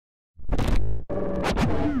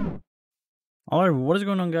Alright, what is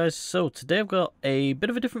going on, guys? So today I've got a bit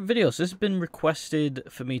of a different video. So this has been requested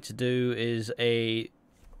for me to do is a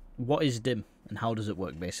what is DIM and how does it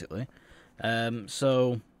work, basically.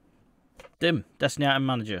 So DIM, Destiny Item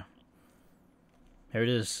Manager. Here it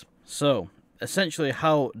is. So essentially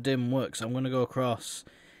how DIM works, I'm going to go across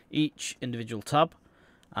each individual tab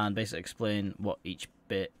and basically explain what each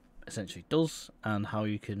bit essentially does and how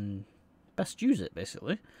you can best use it,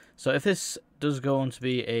 basically. So if this does go on to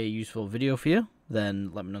be a useful video for you,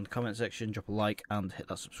 then let me know in the comment section, drop a like and hit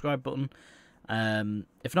that subscribe button.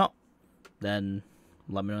 If not, then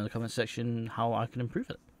let me know in the comment section how I can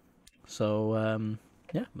improve it. So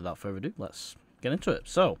yeah, without further ado, let's get into it.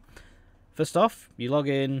 So first off, you log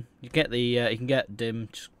in, you get the you can get DIM,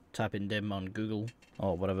 just type in DIM on Google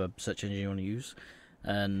or whatever search engine you want to use,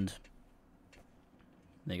 and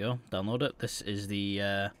there you go, download it. This is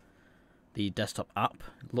the desktop app.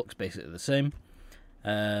 It looks basically the same.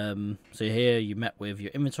 So here you met with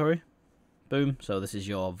your inventory. Boom. So this is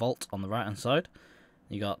your vault on the right hand side.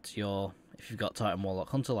 You got your, if you've got Titan Warlock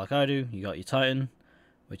Hunter like I do, you got your Titan,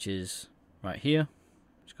 which is right here,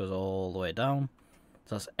 which goes all the way down.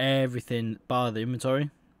 So that's everything bar the inventory,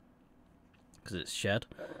 because it's shared.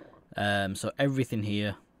 So everything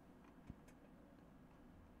here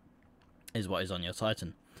is what is on your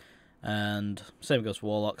Titan. And same goes for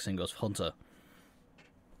Warlock, same goes for Hunter.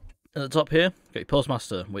 At the top here, you've got your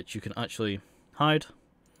Postmaster, which you can actually hide,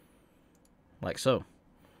 like so.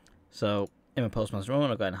 So, in my Postmaster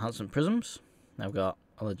moment, I've got Enhancement Prisms, I've got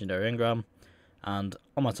a Legendary Engram, and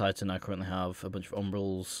on my Titan I currently have a bunch of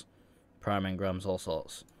Umbrals, Prime Engrams, all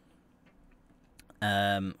sorts.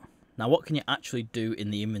 Now what can you actually do in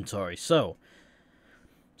the inventory? So,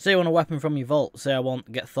 say you want a weapon from your vault, say I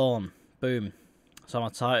want Get Thorn, boom, so on my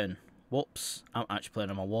Titan, whoops, I'm actually playing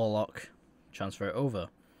on my Warlock, transfer it over.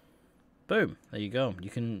 Boom, there you go. You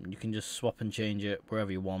can just swap and change it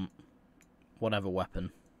wherever you want, whatever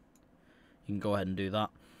weapon. You can go ahead and do that.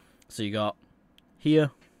 So you got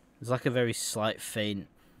here, there's like a very slight faint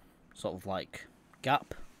sort of like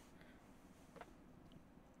gap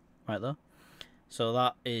right there. So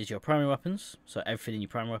that is your primary weapons, so everything in your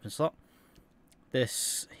primary weapon slot.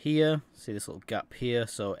 This here, see this little gap here,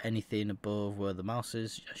 so anything above where the mouse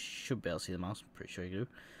is, I should be able to see the mouse, I'm pretty sure you do.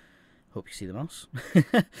 Hope you see the mouse.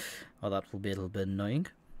 Or that will be a little bit annoying.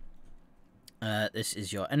 This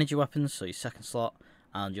is your energy weapons, so your second slot,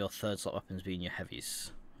 and your third slot weapons being your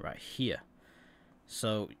heavies, right here.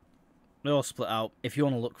 So they're all split out. If you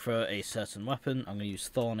want to look for a certain weapon, I'm going to use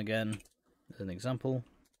Thorn again as an example.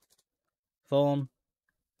 Thorn,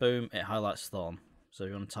 boom, it highlights Thorn. So if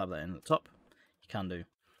you want to type that in at the top, you can do.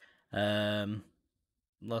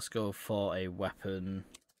 Let's go for a weapon.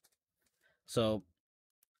 So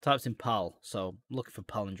types in PAL, so looking for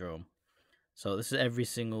palindrome. So this is every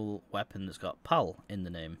single weapon that's got PAL in the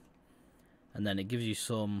name, and then it gives you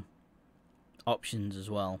some options as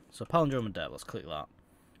well. So palindrome adept, let's click that.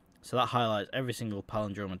 So that highlights every single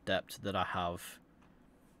palindrome adept that I have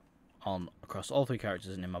on across all three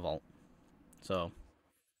characters and in my vault. So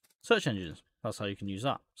search engines, that's how you can use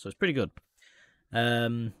that. So it's pretty good.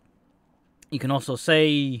 You can also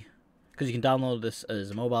say, because you can download this as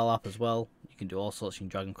a mobile app as well, you can do all sorts. You can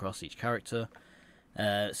drag and cross each character.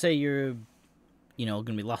 Say you're, going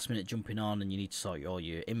to be last minute jumping on and you need to sort all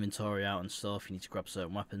your inventory out and stuff. You need to grab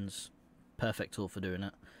certain weapons. Perfect tool for doing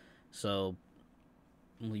it. So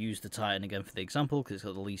we'll use the Titan again for the example because it's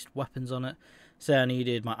got the least weapons on it. Say I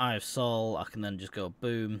needed my Eye of Sol, I can then just go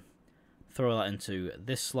boom, throw that into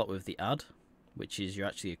this slot with the add, which is your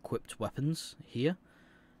actually equipped weapons here.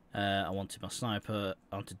 I wanted my sniper,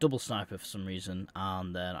 I wanted double sniper for some reason,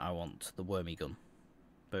 and then I want the wormy gun.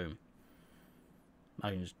 Boom.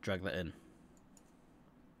 I can just drag that in.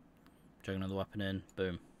 Drag another weapon in,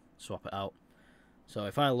 boom. Swap it out. So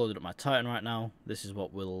if I loaded up my Titan right now, this is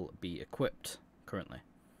what will be equipped currently.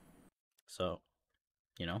 So,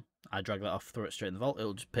 I drag that off, throw it straight in the vault,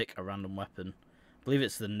 it'll just pick a random weapon. I believe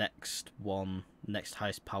it's the next one, next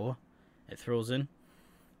highest power it throws in.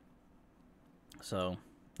 So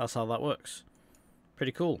that's how that works.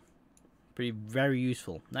 Pretty cool. Very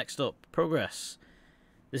useful. Next up, progress.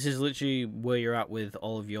 This is literally where you're at with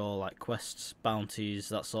all of your like quests, bounties,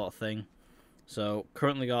 that sort of thing. So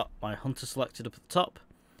currently got my hunter selected up at the top.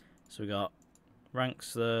 So we got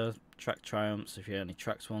ranks there, track triumphs. If you have any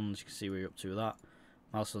tracks ones, you can see where you're up to with that.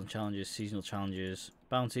 Milestone challenges, seasonal challenges,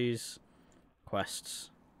 bounties,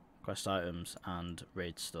 quests, quest items, and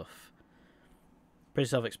raid stuff. Pretty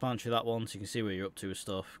self-explanatory, that one, so you can see where you're up to with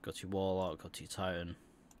stuff. Got to your Warlock, got to your Titan.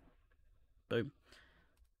 Boom.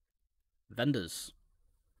 Vendors.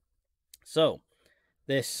 So,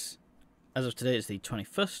 this, as of today, is the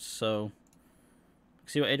 21st, so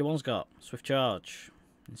See what Ada1's got. Swift Charge,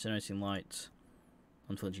 Incinerating Light,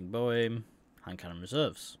 Unflinching Bow Aim, Hand Cannon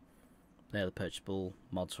Reserves. They're the purchasable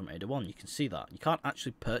mods from Ada1. You can see that. You can't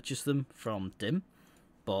actually purchase them from Dim,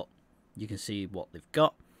 but you can see what they've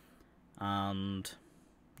got. And,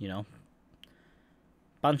 you know,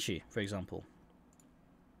 Banshee, for example.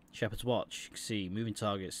 Shepherd's Watch, you can see Moving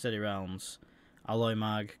Target, Steady Rounds, Alloy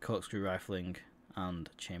Mag, Corkscrew Rifling, and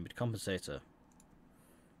Chambered Compensator.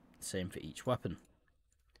 Same for each weapon.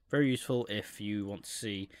 Very useful if you want to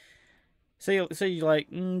see... Say you like,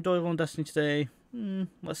 do I want Destiny today?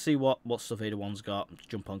 Let's see what stuff Ada1's got.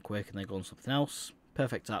 Jump on quick and then go on something else.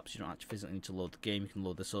 Perfect apps, you don't actually physically need to load the game. You can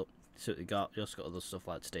load this up, see what you got. You also got other stuff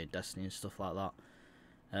like Today in Destiny and stuff like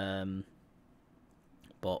that.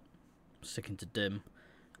 But sticking to Dim,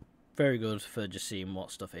 very good for just seeing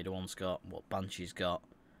what stuff Ada1's got, what Banshee's got.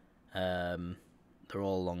 They're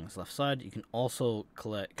all along this left side. You can also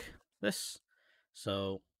click this.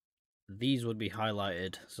 So these would be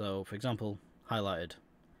highlighted. So for example, highlighted,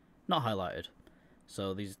 not highlighted.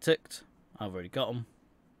 So these are ticked. I've already got them.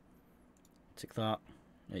 Tick that.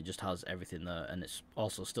 It just has everything there, and it's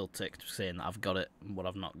also still ticked, saying that I've got it and what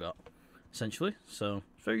I've not got, essentially. So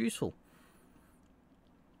it's very useful.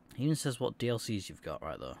 It even says what DLCs you've got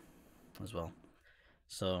right there as well.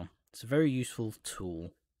 So it's a very useful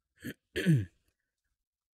tool.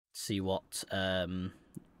 See what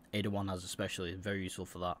Ada1 has, especially very useful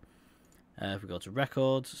for that. If we go to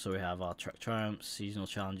records, so we have our track triumphs, seasonal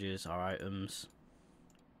challenges, our items,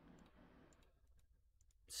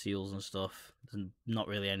 seals and stuff. There's not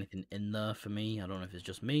really anything in there for me. I don't know if it's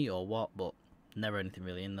just me or what, but never anything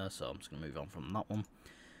really in there, so I'm just going to move on from that one.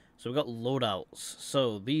 So we've got loadouts.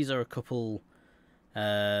 So these are a couple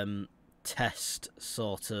test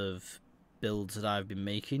sort of builds that I've been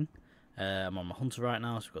making. I'm on my hunter right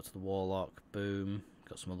now, so we've got to the warlock, boom,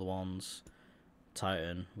 got some other ones,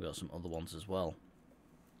 titan, we've got some other ones as well.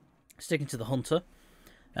 Sticking to the hunter,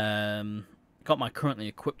 got my currently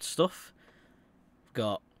equipped stuff. I've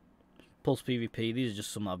got Pulse PvP. These are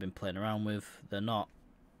just some that I've been playing around with. They're not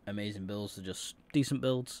amazing builds, they're just decent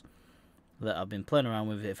builds that I've been playing around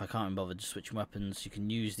with. If I can't be bothered just switching weapons, you can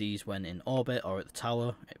use these when in orbit or at the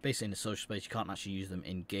tower. Basically in the social space, you can't actually use them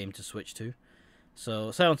in game to switch to.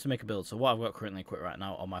 So say I want to make a build. So what I've got currently equipped right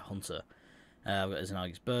now on my hunter, I've got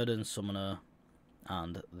Izanagi's Burden, Summoner,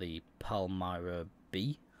 and the Palmyra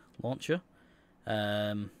B launcher. So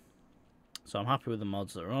I'm happy with the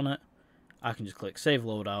mods that are on it. I can just click save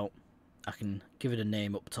loadout. I can give it a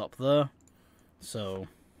name up top there. So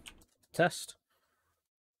test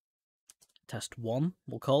 1,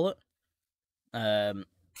 we'll call it.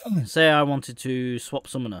 Say I wanted to swap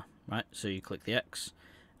summoner, right? So you click the X,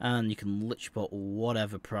 and you can literally put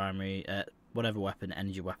whatever primary, whatever weapon,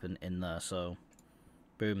 energy weapon in there. So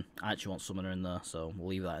boom, I actually want summoner in there, so we'll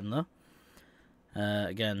leave that in there.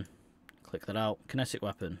 Again, click that out. Kinetic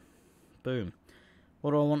weapon, boom.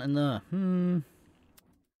 What do I want in there?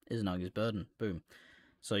 Izanagi's Burden, boom.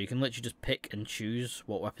 So you can literally just pick and choose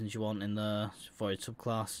what weapons you want in there. For your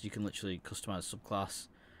subclass, you can literally customize subclass.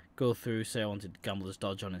 Go through, say I wanted Gambler's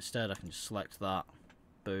Dodge on instead, I can just select that,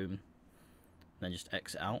 boom, then just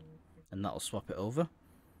exit out, and that'll swap it over.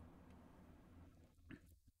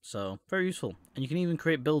 So, very useful. And you can even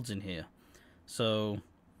create builds in here. So,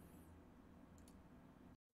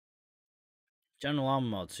 general armor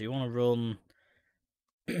mod, so you want to run,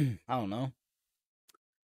 I don't know,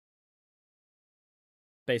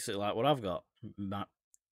 basically like what I've got. Boom,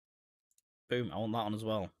 I want that on as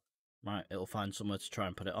well. Right, it'll find somewhere to try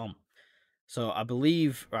and put it on. So I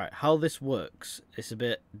believe, right, how this works, it's a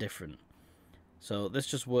bit different. So this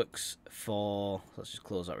just works for, let's just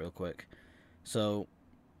close that real quick. So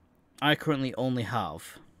I currently only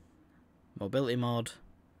have mobility mod,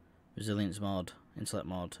 resilience mod, intellect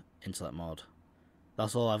mod.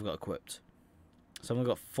 That's all I've got equipped. So I've only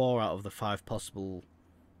got 4 out of the 5 possible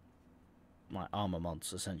like armor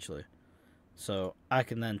mods essentially. So I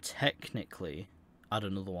can then technically add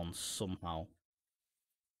another one somehow.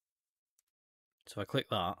 So if I click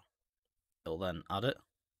that, it'll then add it.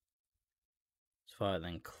 So if I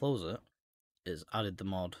then close it, it's added the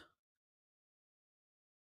mod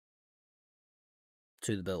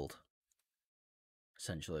to the build,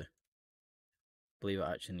 essentially. I believe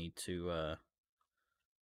I actually need to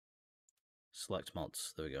select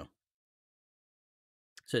mods. There we go.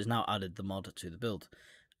 So it's now added the mod to the build,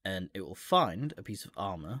 and it will find a piece of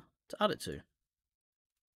armor to add it to,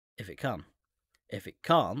 if it can. If it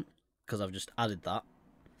can't, because I've just added that,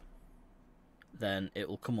 then it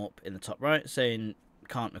will come up in the top right saying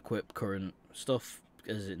can't equip current stuff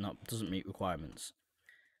because it doesn't meet requirements.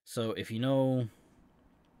 So if you know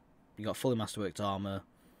you got fully masterworked armor,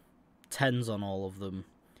 10s on all of them,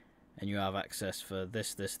 and you have access for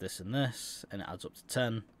this, this, this, and this, and it adds up to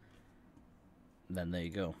 10. Then there you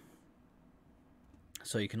go.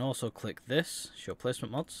 So you can also click this, show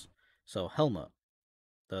placement mods. So helmet,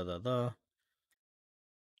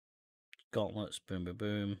 gauntlets, boom, boom,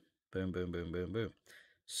 boom, boom, boom, boom, boom, boom.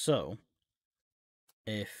 So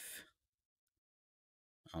if,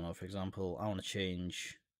 I don't know, for example, I want to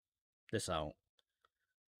change this out,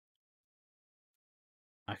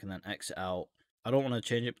 I can then exit out. I don't want to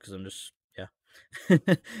change it because I'm just, yeah.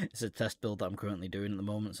 It's a test build that I'm currently doing at the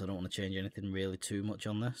moment, so I don't want to change anything really too much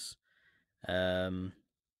on this. But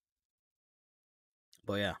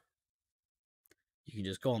yeah, you can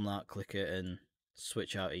just go on that, click it, and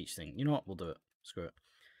switch out each thing. You know what? We'll do it. Screw it.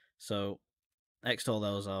 So, X all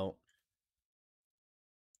those out.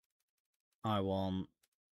 I want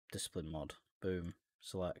discipline mod. Boom.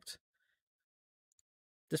 Select.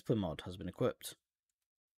 Discipline mod has been equipped.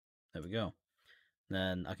 There we go.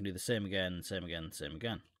 Then I can do the same again, same again, same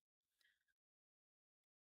again.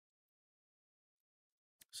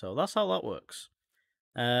 So that's how that works.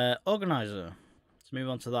 Organizer. Let's move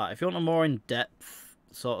on to that. If you want a more in-depth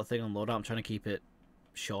sort of thing on loadout, I'm trying to keep it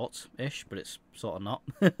short-ish, but it's sort of not.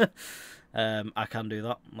 I can do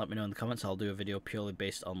that. Let me know in the comments. I'll do a video purely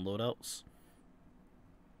based on loadouts.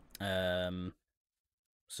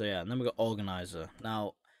 So yeah, and then we got Organizer.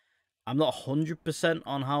 Now, I'm not 100%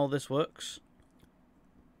 on how this works,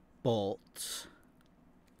 but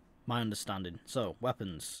my understanding. So,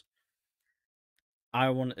 weapons.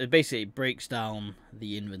 It basically breaks down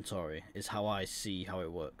the inventory, is how I see how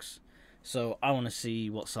it works. So I want to see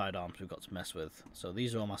what sidearms we've got to mess with. So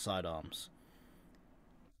these are all my sidearms.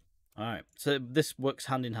 Alright, so this works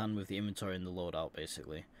hand in hand with the inventory and the loadout,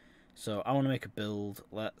 basically. So I want to make a build.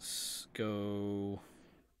 Let's go...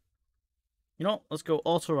 You know what? Let's go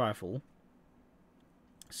auto rifle,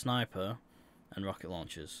 sniper, and rocket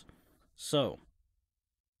launchers. So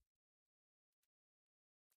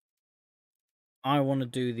I want to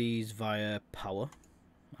do these via power.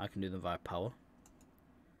 I can do them via power.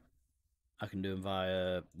 I can do them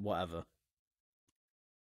via whatever.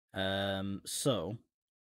 So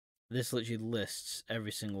this literally lists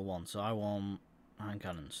every single one. So I want hand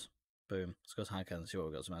cannons. Boom. Let's go to hand cannons, see what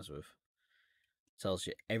we've got to mess with. Tells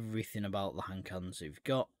you everything about the hand cannons that you've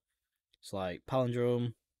got. It's like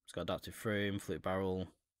palindrome, it's got adaptive frame, flip barrel,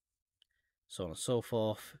 so on and so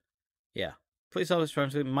forth. Yeah. Please tell us,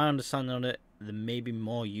 friends, my understanding on it, there may be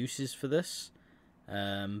more uses for this.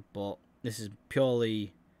 But this is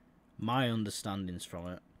purely my understandings from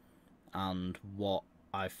it and what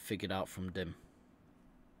I've figured out from DIM,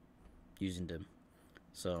 using DIM.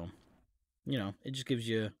 So, you know, it just gives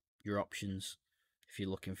you your options if you're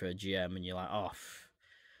looking for a GM and you're like, oh,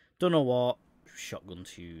 don't know what shotgun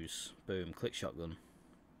to use. Boom, click shotgun.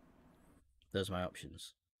 There's my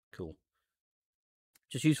options. Cool.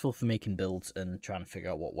 Just useful for making builds and trying to figure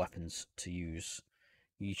out what weapons to use.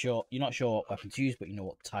 You're not sure what weapon to use, but you know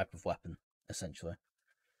what type of weapon, essentially.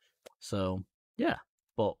 So, yeah.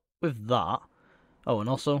 But with that... Oh, and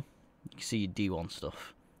also, you can see your D1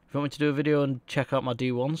 stuff. If you want me to do a video and check out my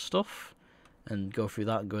D1 stuff, and go through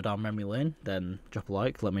that and go down memory lane, then drop a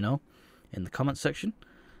like, let me know in the comments section.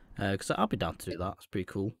 Because I'll be down to do that. It's pretty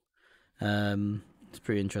cool. It's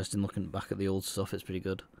pretty interesting looking back at the old stuff. It's pretty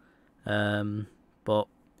good. But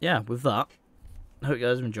yeah, with that, I hope you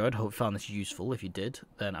guys have enjoyed. I hope you found this useful. If you did,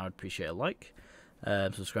 then I would appreciate a like.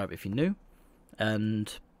 Subscribe if you're new.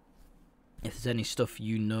 And if there's any stuff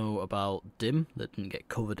you know about DIM that didn't get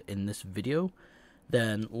covered in this video,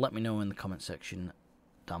 then let me know in the comment section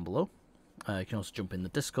down below. You can also jump in the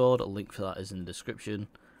Discord. A link for that is in the description.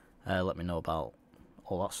 Let me know about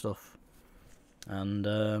all that stuff.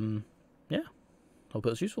 And yeah, hope it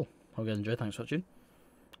was useful. Hope you guys enjoyed. Thanks for watching.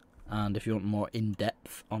 And if you want more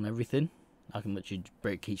in-depth on everything, I can literally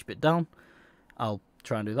break each bit down. I'll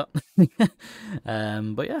try and do that.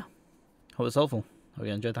 But yeah, hope it's helpful. Hope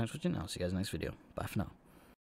you enjoyed. Thanks for watching. I'll see you guys in the next video. Bye for now.